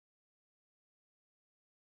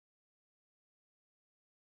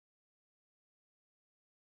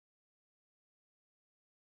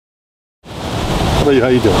How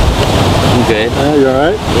you doing? I'm good. You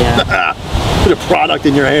alright? Yeah. Put a product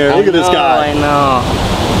in your hair. Look at this guy. I know.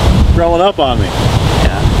 Growing up on me.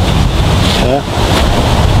 Yeah. Yeah?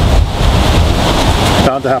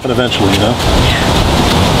 Bound to happen eventually, you know?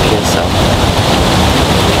 I guess so.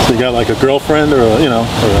 So you got like a girlfriend or a, you know,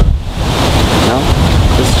 or a... No?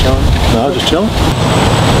 Just chilling. No, just chilling?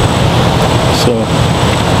 So,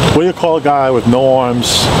 what do you call a guy with no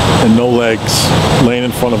arms and no legs laying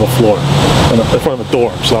in front of a floor? In front of a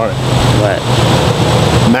door, sorry. What?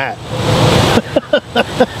 Matt.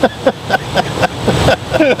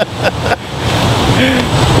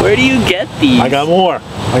 Where do you get these? I got more.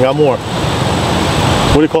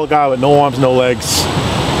 What do you call a guy with no arms, no legs,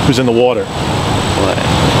 who's in the water? What?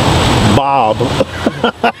 Bob.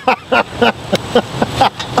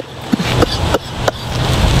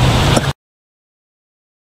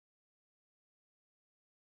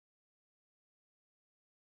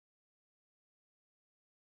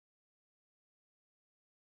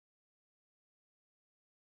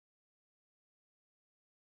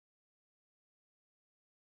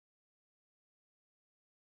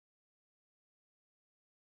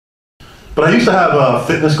 But I used to have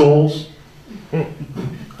fitness goals. I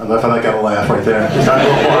thought I got a laugh right there. Just not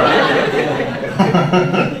go for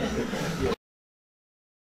it.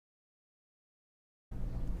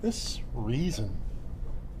 This reason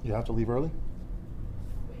you have to leave early?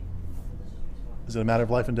 Is it a matter of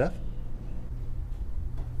life and death?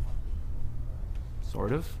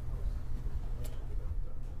 Sort of.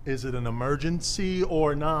 Is it an emergency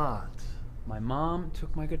or not? My mom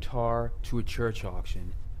took my guitar to a church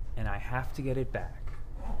auction, and I have to get it back.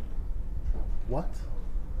 What?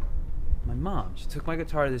 My mom, she took my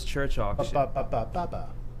guitar to this church auction.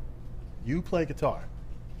 You play guitar?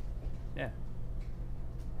 Yeah.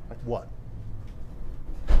 Like what?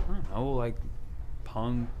 I don't know, like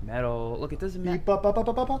punk, metal. Look, it doesn't matter.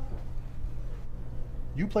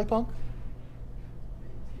 You play punk?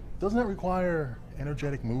 Doesn't that require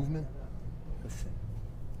energetic movement? Listen,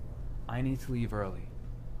 I need to leave early.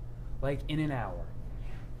 Like in an hour.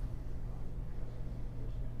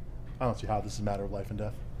 I don't see how this is a matter of life and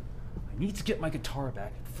death. I need to get my guitar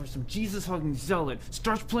back before some Jesus-hugging zealot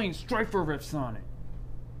starts playing Stryper riffs on it.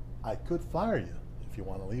 I could fire you if you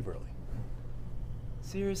want to leave early.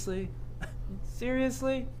 Seriously?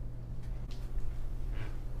 Seriously?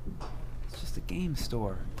 It's just a game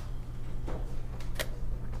store.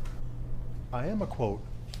 I am a, quote,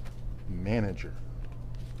 manager.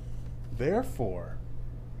 Therefore,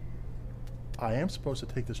 I am supposed to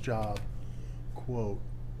take this job, quote,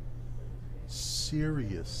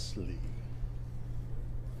 seriously.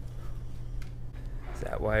 Is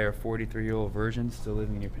that why your 43-year-old virgin's still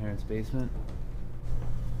living in your parents' basement?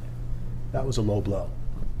 That was a low blow.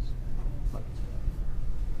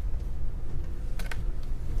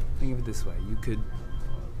 Think of it this way,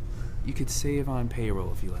 you could save on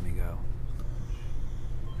payroll if you let me go.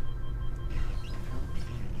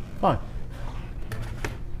 Fine.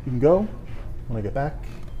 You can go when I get back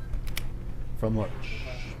from lunch.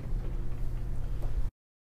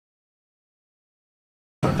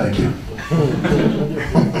 Thank you.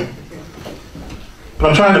 But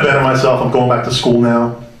I'm trying to better myself. I'm going back to school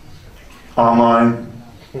now. Online.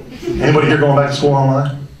 Anybody here going back to school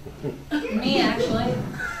online? Me, actually.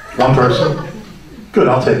 One person? Good,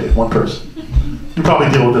 I'll take it. One person. You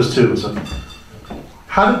probably deal with this too. So,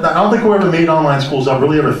 I don't think whoever made online schools up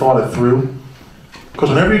really ever thought it through. Because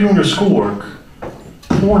whenever you're doing your schoolwork,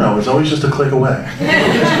 porno is always just a click away.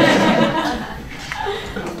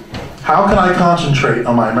 How can I concentrate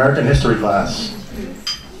on my American history class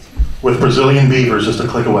with Brazilian beavers just a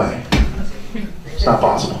click away? It's not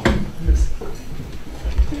possible.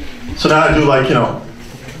 So now I do like, you know,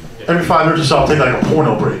 every 5 minutes or so I'll take like a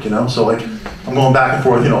porno break, you know? So like, I'm going back and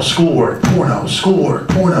forth, you know, schoolwork, porno,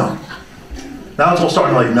 porno. Now it's all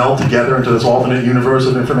starting to like meld together into this alternate universe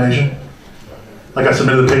of information. Like I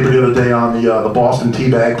submitted a paper the other day on the Boston Tea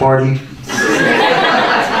Bag Party.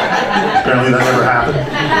 Apparently that never happened.